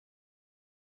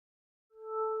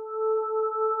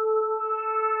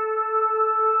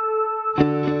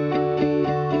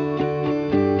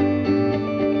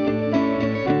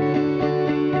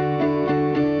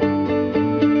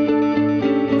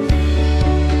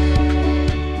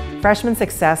Freshman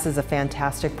Success is a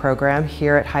fantastic program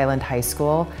here at Highland High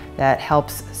School that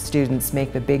helps students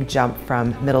make the big jump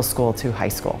from middle school to high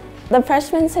school. The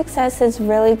Freshman Success is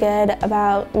really good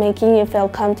about making you feel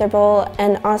comfortable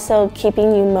and also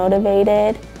keeping you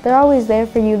motivated. They're always there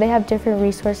for you. They have different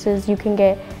resources. You can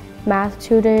get math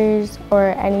tutors or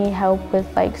any help with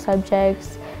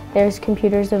subjects. There's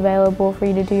computers available for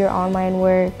you to do your online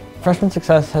work. Freshman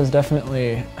Success has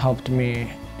definitely helped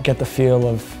me get the feel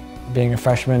of being a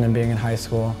freshman and being in high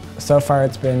school. So far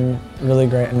it's been really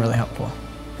great and really helpful.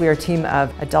 We are a team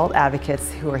of adult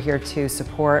advocates who are here to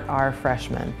support our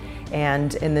freshmen.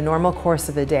 And in the normal course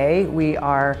of the day, we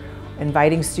are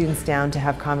inviting students down to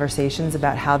have conversations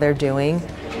about how they're doing.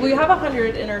 We have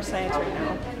 100 in our science right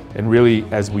now. And really,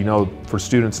 as we know, for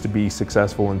students to be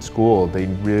successful in school, they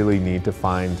really need to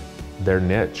find their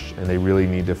niche and they really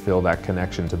need to feel that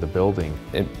connection to the building.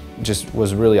 It just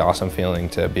was a really awesome feeling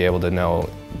to be able to know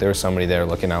there's somebody there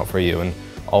looking out for you and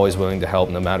always willing to help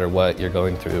no matter what you're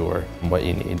going through or what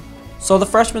you need. So the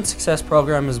Freshman Success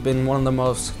Program has been one of the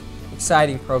most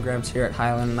exciting programs here at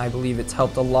Highland, and I believe it's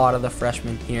helped a lot of the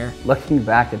freshmen here. Looking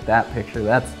back at that picture,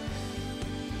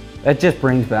 that just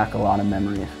brings back a lot of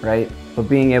memories, right? But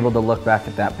being able to look back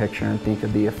at that picture and think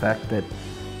of the effect that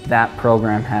that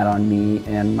program had on me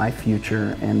and my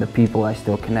future and the people I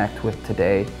still connect with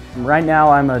today. Right now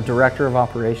I'm a director of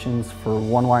operations for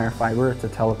One Wire Fiber. It's a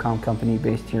telecom company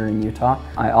based here in Utah.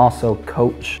 I also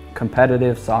coach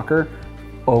competitive soccer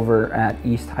over at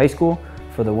East High School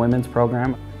for the women's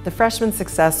program. The Freshman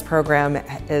Success Program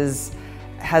has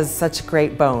such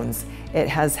great bones. It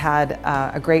has had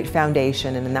a great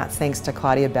foundation, and that's thanks to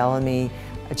Claudia Bellamy,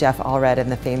 Jeff Allred,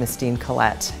 and the famous Dean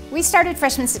Collette. We started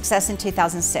Freshman Success in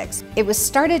 2006. It was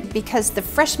started because the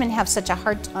freshmen have such a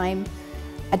hard time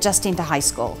adjusting to high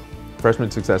school. Freshman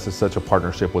Success is such a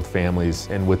partnership with families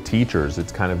and with teachers.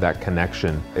 It's kind of that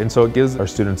connection. And so it gives our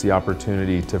students the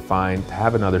opportunity to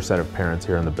have another set of parents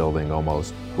here in the building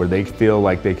almost, where they feel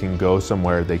like they can go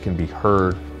somewhere, they can be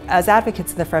heard. As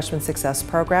advocates of the Freshman Success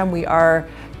Program, we are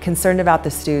concerned about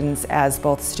the students as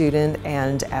both student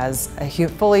and as a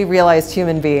fully realized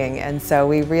human being, and so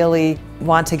we really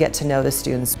want to get to know the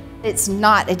students. It's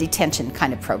not a detention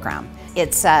kind of program.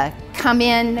 It's come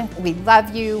in, we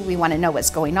love you, we want to know what's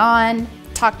going on,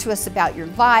 talk to us about your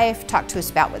life, talk to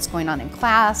us about what's going on in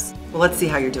class. Well, let's see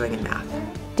how you're doing in math.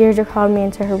 Deirdre called me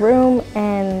into her room,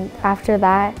 and after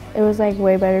that it was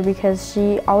way better because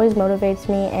she always motivates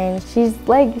me, and she's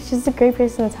a great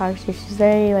person to talk to. She's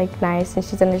very nice and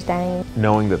she's understanding.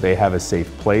 Knowing that they have a safe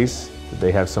place, that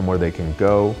they have somewhere they can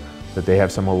go, that they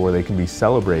have somewhere where they can be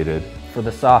celebrated. For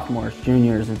the sophomores,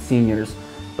 juniors, and seniors,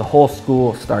 the whole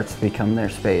school starts to become their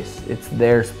space. It's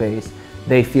their space.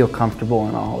 They feel comfortable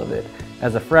in all of it.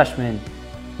 As a freshman,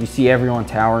 you see everyone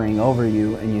towering over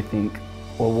you and you think,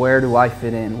 well, where do I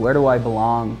fit in? Where do I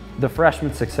belong? The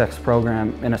Freshman Success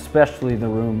Program, and especially the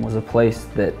room, was a place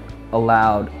that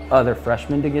allowed other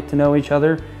freshmen to get to know each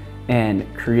other and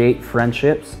create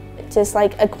friendships. Just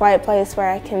a quiet place where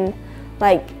I can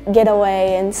get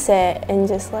away and sit and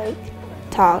just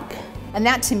talk. And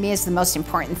that to me is the most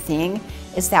important thing,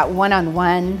 is that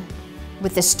one-on-one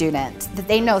with the student, that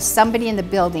they know somebody in the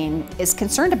building is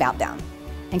concerned about them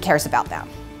and cares about them.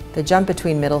 The jump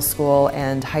between middle school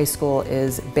and high school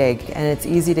is big, and it's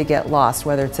easy to get lost,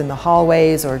 whether it's in the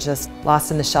hallways or just lost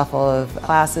in the shuffle of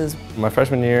classes. My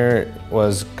freshman year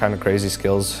was kind of crazy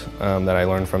skills that I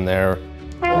learned from there.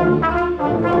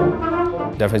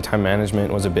 Definitely time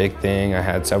management was a big thing. I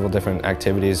had several different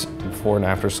activities before and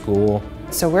after school.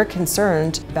 So we're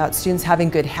concerned about students having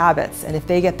good habits, and if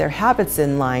they get their habits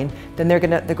in line, then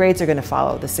the grades are going to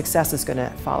follow, the success is going to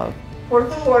follow.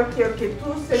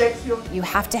 You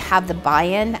have to have the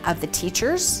buy-in of the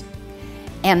teachers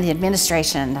and the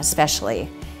administration especially.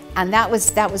 And that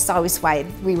was always why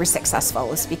we were successful,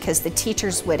 was because the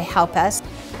teachers would help us.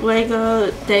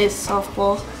 Lego Days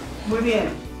softball.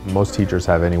 Most teachers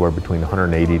have anywhere between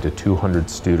 180 to 200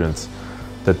 students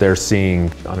that they're seeing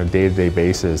on a day-to-day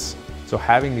basis. So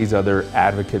having these other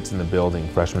advocates in the building,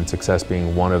 Freshman Success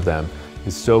being one of them,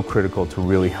 is so critical to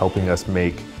really helping us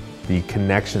make the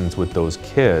connections with those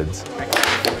kids.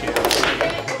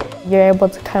 You're able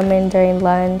to come in during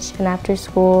lunch and after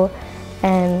school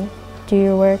and do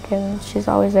your work, and she's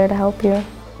always there to help you.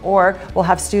 Or we'll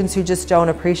have students who just don't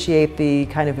appreciate the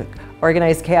kind of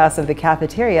organized chaos of the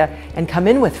cafeteria and come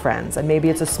in with friends, and maybe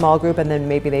it's a small group and then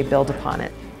maybe they build upon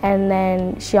it. And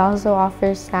then she also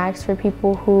offers snacks for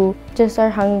people who just are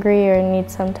hungry or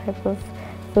need some type of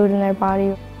food in their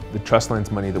body. The Trust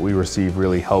Lines money that we receive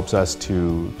really helps us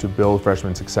to build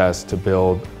Freshman Success, to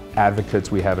build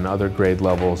advocates we have in other grade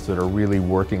levels that are really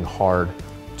working hard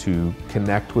to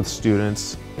connect with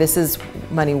students. This is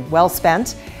money well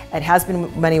spent. It has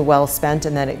been money well spent,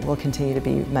 and then it will continue to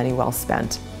be money well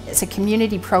spent. It's a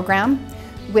community program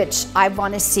which I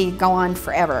want to see go on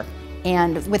forever,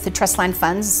 and with the trust line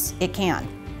funds, it can.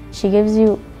 She gives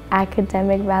you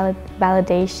academic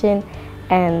validation,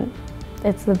 and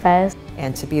it's the best.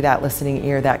 And to be that listening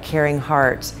ear, that caring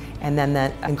heart, and then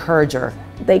that encourager.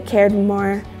 They cared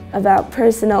more about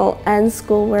personal and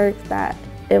schoolwork, that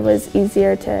it was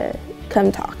easier to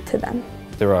come talk to them.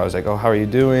 They were always like, oh, how are you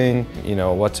doing? You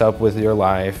know, what's up with your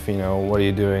life? You know, what are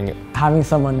you doing? Having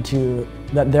someone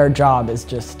that their job is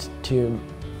just to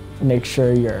make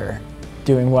sure you're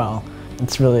doing well,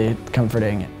 it's really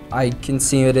comforting. I can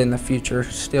see it in the future,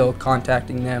 still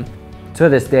contacting them. To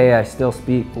this day, I still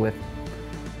speak with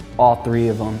all three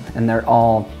of them, and they're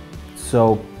all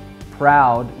so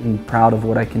proud of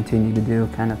what I continue to do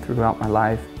kind of throughout my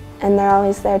life. And they're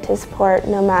always there to support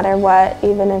no matter what,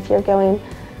 even if you're going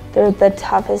through the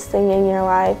toughest thing in your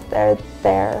life, they're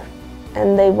there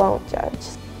and they won't judge.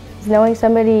 Knowing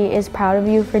somebody is proud of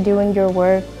you for doing your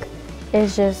work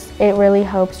it really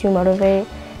helps you motivate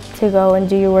to go and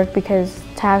do your work, because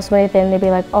to have somebody at the end to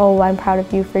be like, oh, I'm proud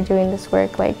of you for doing this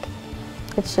work, like,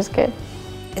 it's just good.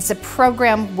 It's a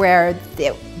program where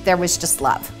there was just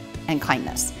love and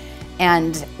kindness,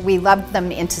 and we loved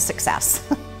them into success.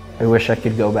 I wish I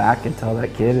could go back and tell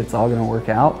that kid it's all going to work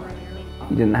out.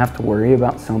 You didn't have to worry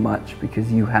about so much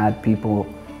because you had people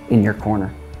in your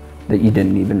corner that you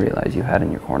didn't even realize you had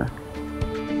in your corner.